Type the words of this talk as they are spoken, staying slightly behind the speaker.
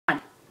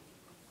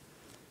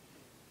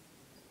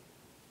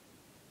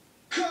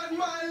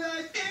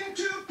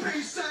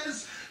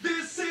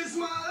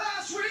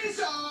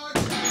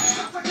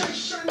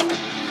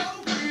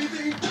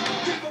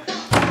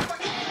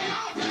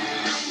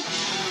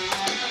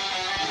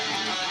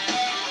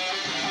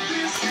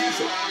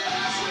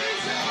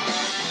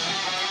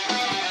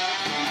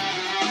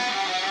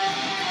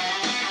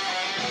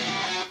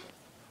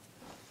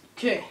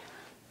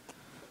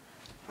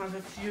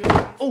few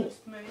announcements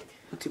to make.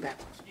 Not too bad.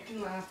 You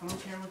can laugh, I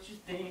don't care what you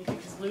think,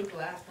 because Luke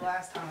laughed the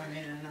last time I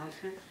made an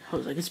announcement. I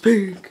was like, it's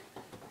pink.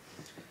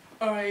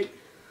 Alright,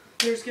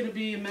 there's going to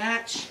be a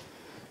match.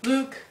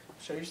 Luke,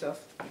 show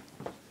yourself.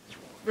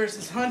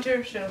 Versus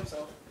Hunter, show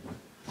himself.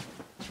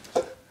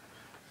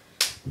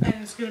 And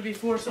it's going to be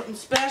for something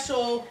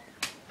special.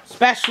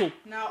 Special.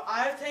 Now,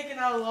 I've taken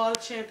out a lot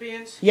of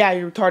champions Yeah,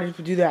 you're retarded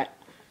to do that.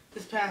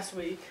 this past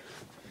week.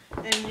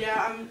 And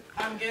yeah,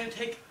 I'm going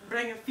to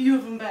bring a few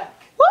of them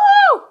back.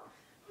 Woo!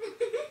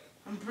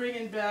 I'm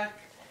bringing back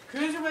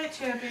Cruiserweight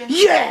Champion.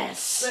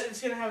 Yes! But it's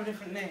going to have a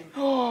different name.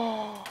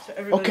 Oh. So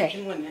everybody Okay.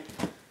 can win it.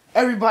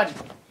 Everybody.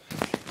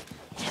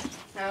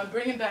 Now I'm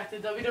bringing back the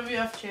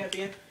WWF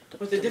Champion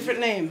with a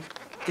different name.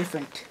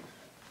 Different.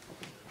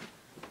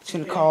 It's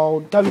gonna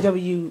call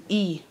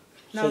WWE.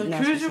 Now the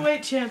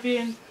Cruiserweight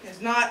Champion is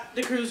not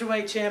the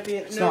Cruiserweight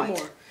Champion no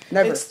more.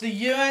 Never. It's the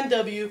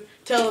UNW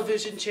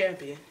Television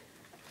Champion.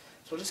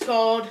 That's what it's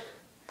called.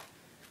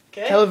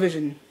 Okay?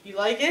 Television. You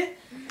like it?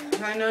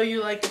 I know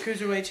you like the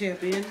Cruiserweight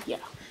Champion. Yeah.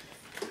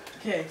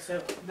 Okay,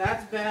 so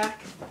that's back.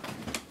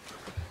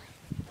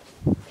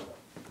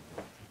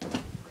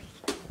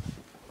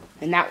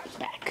 And that was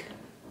back.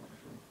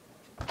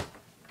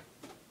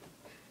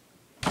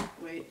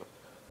 Wait.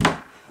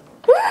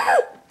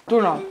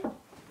 Doorknob.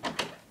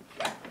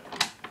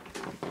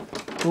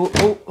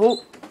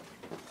 Oh.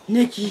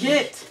 Nikki.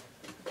 Get.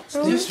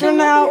 Just for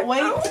now,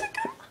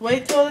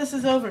 wait till this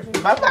is over.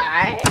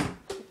 Bye-bye.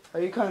 Are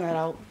you cutting that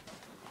out?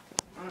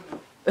 I don't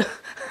know.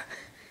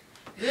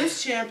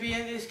 This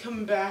champion is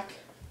coming back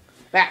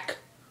Back.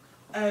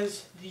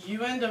 as the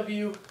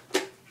UNW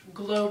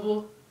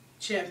Global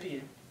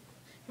Champion.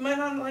 You might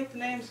not like the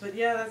names, but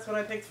yeah, that's what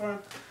I picked for him.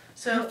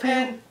 So,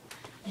 and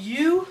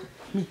you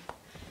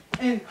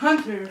and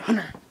Hunter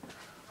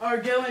are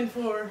going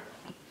for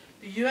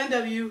the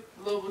UNW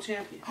Global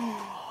Champion.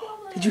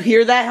 Did you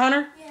hear that,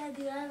 Hunter? Yeah,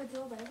 dude, I have a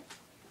dildo.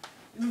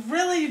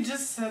 Really? You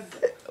just said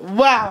that.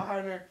 Wow,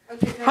 Hunter.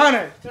 Okay,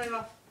 Hunter. turn it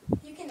off.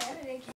 You can edit it.